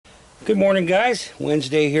Good morning, guys.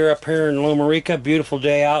 Wednesday here up here in Loma Rica. Beautiful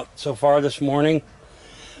day out so far this morning.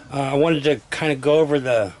 I wanted to kind of go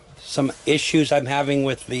over some issues I'm having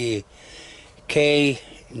with the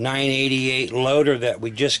k988 loader that we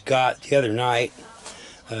just got the other night.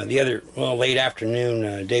 Late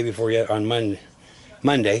afternoon, day before yet on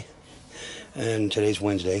Monday, and today's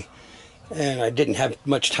Wednesday. And I didn't have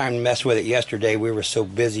much time to mess with it yesterday. We were so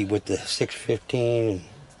busy with the 615 and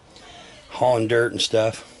hauling dirt and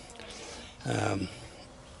stuff.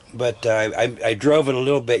 But I drove it a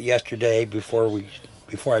little bit yesterday before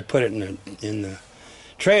I put it in the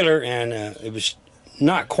trailer, and it was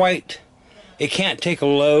not quite. It can't take a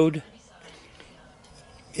load.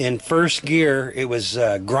 In first gear, it was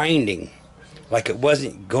grinding, like it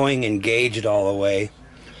wasn't going engaged all the way.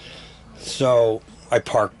 So I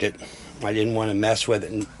parked it. I didn't want to mess with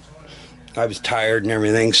it, and I was tired and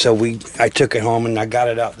everything. So I took it home and I got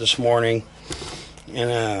it out this morning. And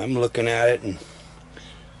I'm looking at it, and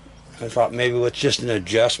I thought maybe it's just an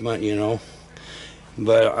adjustment, you know.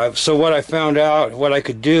 But so what I found out, what I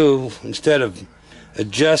could do instead of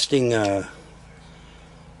adjusting the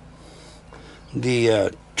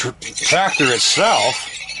tractor itself,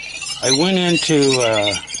 I went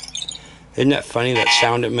into. Isn't that funny, that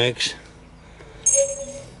sound it makes?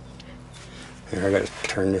 Here, I got to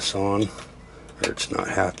turn this on, or it's not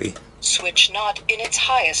happy. Switch not in its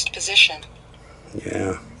highest position.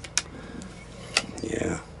 Yeah.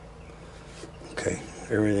 Okay,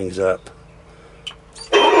 everything's up.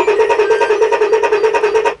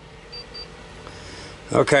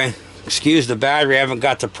 Okay, excuse the battery. I haven't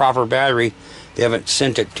got the proper battery. They haven't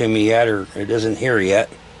sent it to me yet, or it isn't here yet.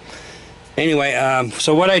 Anyway,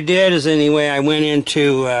 so what I did is, I went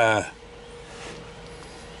into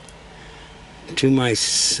to my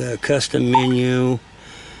custom menu.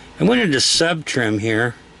 I went into sub trim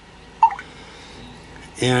here.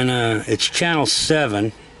 And it's channel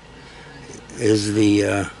 7 is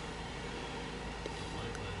the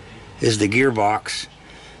gearbox,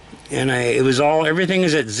 and everything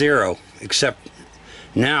is at 0, except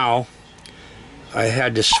now I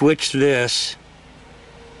had to switch this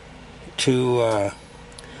to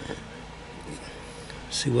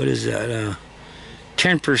see, what is that,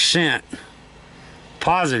 10%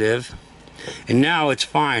 positive, and now it's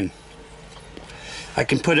fine. I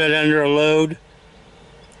can put it under a load,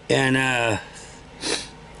 and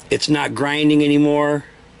it's not grinding anymore.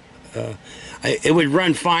 It would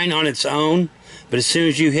run fine on its own, but as soon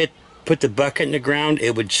as you put the bucket in the ground,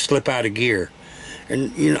 it would slip out of gear,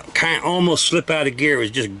 and kind of almost slip out of gear. It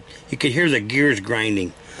was just, you could hear the gears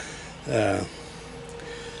grinding.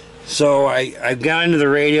 So I got into the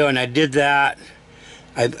radio and I did that.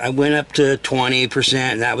 I went up to 20%,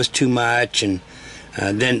 and that was too much, and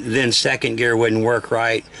then second gear wouldn't work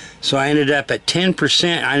right, so I ended up at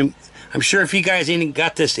 10%. I'm sure if you guys ain't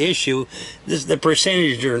got this issue, the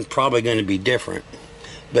percentages are probably going to be different,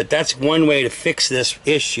 but that's one way to fix this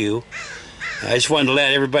issue. I just wanted to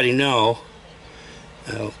let everybody know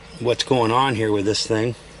what's going on here with this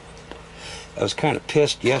thing. I was kind of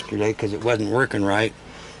pissed yesterday because it wasn't working right.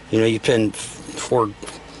 You spend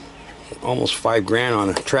almost $5,000 on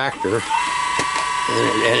a tractor,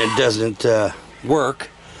 and it doesn't work.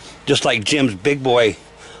 Just like Jim's big boy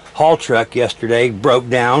haul truck yesterday broke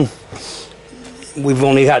down. We've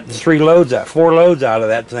only got 4 loads out of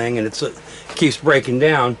that thing, and it keeps breaking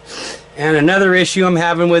down. And another issue I'm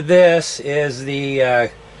having with this is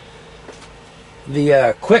the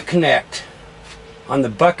quick connect on the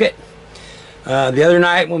bucket. The other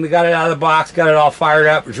night when we got it out of the box, got it all fired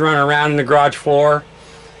up, it was running around in the garage floor.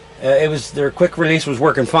 Their quick release was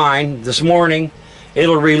working fine. This morning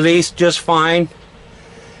it'll release just fine,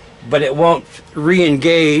 but it won't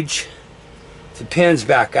re-engage the pins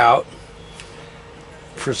back out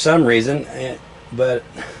for some reason.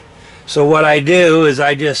 So what I do is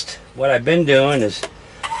what I've been doing is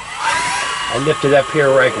I lift it up here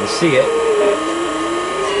where I can see it,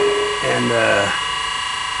 and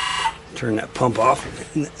turn that pump off,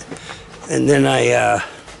 and then let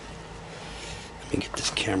me get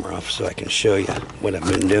this camera off so I can show you what I've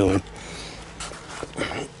been doing.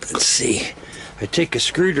 Let's see. I take a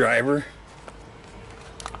screwdriver,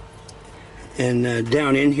 and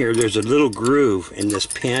down in here there's a little groove in this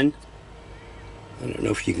pin. I don't know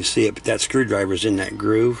if you can see it, but that screwdriver's in that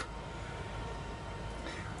groove.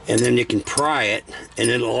 And then you can pry it, and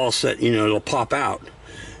it'll it'll pop out.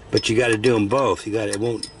 But you got to do them both. It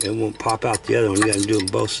won't pop out the other one. You got to do them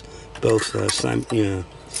both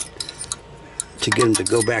to get them to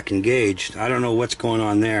go back engaged. I don't know what's going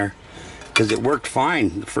on there, because it worked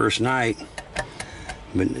fine the first night.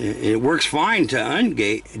 But it works fine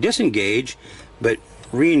to disengage, but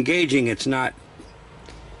re-engaging, it's not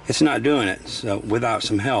doing it. So without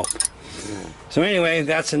some help. So anyway,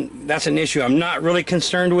 that's an issue I'm not really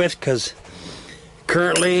concerned with, because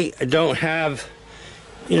currently I don't have,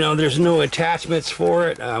 there's no attachments for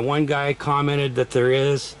it. One guy commented that there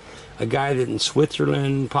is a guy that in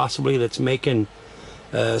Switzerland possibly that's making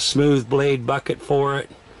a smooth blade bucket for it.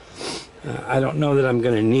 I don't know that I'm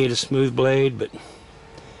going to need a smooth blade, but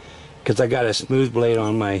because I got a smooth blade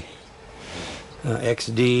on my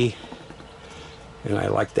XD, and I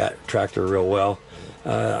like that tractor real well.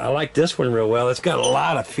 I like this one real well. It's got a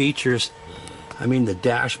lot of features. I mean, the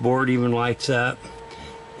dashboard even lights up,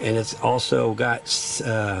 and it's also got,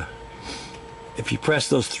 if you press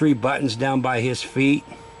those 3 buttons down by his feet,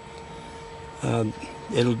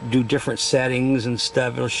 it'll do different settings and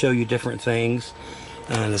stuff. It'll show you different things.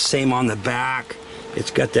 The same on the back.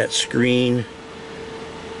 It's got that screen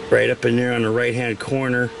right up in there on the right hand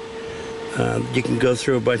corner. You can go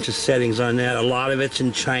through a bunch of settings on that. A lot of it's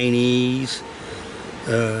in Chinese.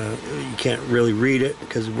 You can't really read it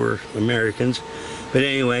because we're Americans, but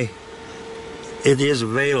anyway, it is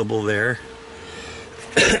available there.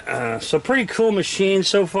 So pretty cool machine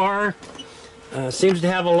so far. Seems to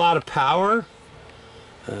have a lot of power,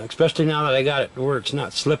 especially now that I got it where it's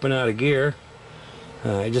not slipping out of gear.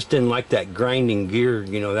 I just didn't like that grinding gear,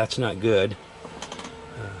 that's not good.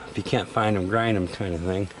 If you can't find them, grind them kind of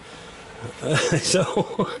thing.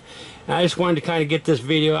 So I just wanted to kind of get this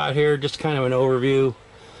video out here, just kind of an overview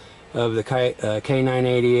of the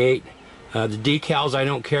K988. The decals I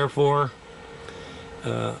don't care for.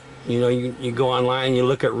 You go online, you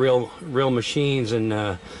look at real machines,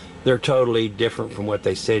 and they're totally different from what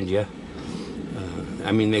they send you.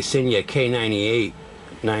 I mean, they send you a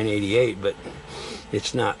K988, but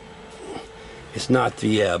it's not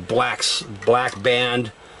the black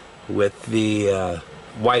band with the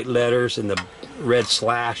white letters and the red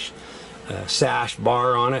sash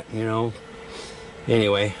bar on it,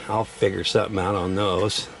 Anyway, I'll figure something out on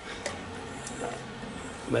those.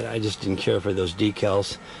 But I just didn't care for those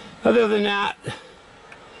decals. Other than that,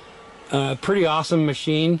 pretty awesome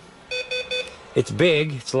machine. It's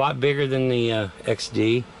big. It's a lot bigger than the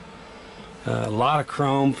XD. A lot of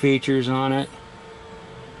chrome features on it.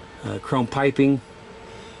 Chrome piping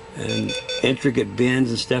and intricate bends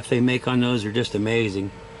and stuff they make on those are just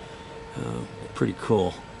amazing. Pretty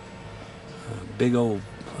cool. Big old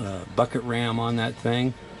bucket ram on that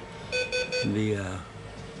thing. The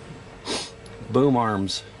boom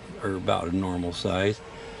arms are about a normal size,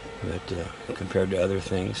 but compared to other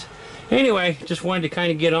things. Anyway, just wanted to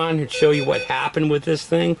kind of get on and show you what happened with this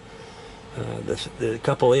thing. The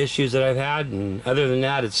couple of issues that I've had, and other than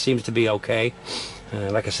that, it seems to be okay.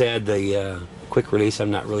 Like I said, the quick release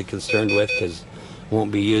I'm not really concerned with because I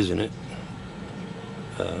won't be using it.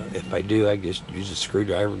 If I do, I just use a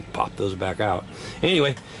screwdriver and pop those back out.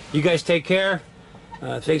 Anyway, you guys take care.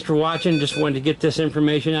 Thanks for watching. Just wanted to get this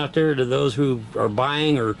information out there to those who are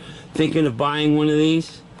buying or thinking of buying one of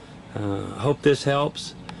these. Hope this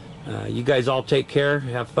helps. You guys all take care,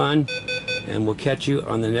 have fun, and we'll catch you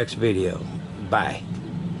on the next video. Bye.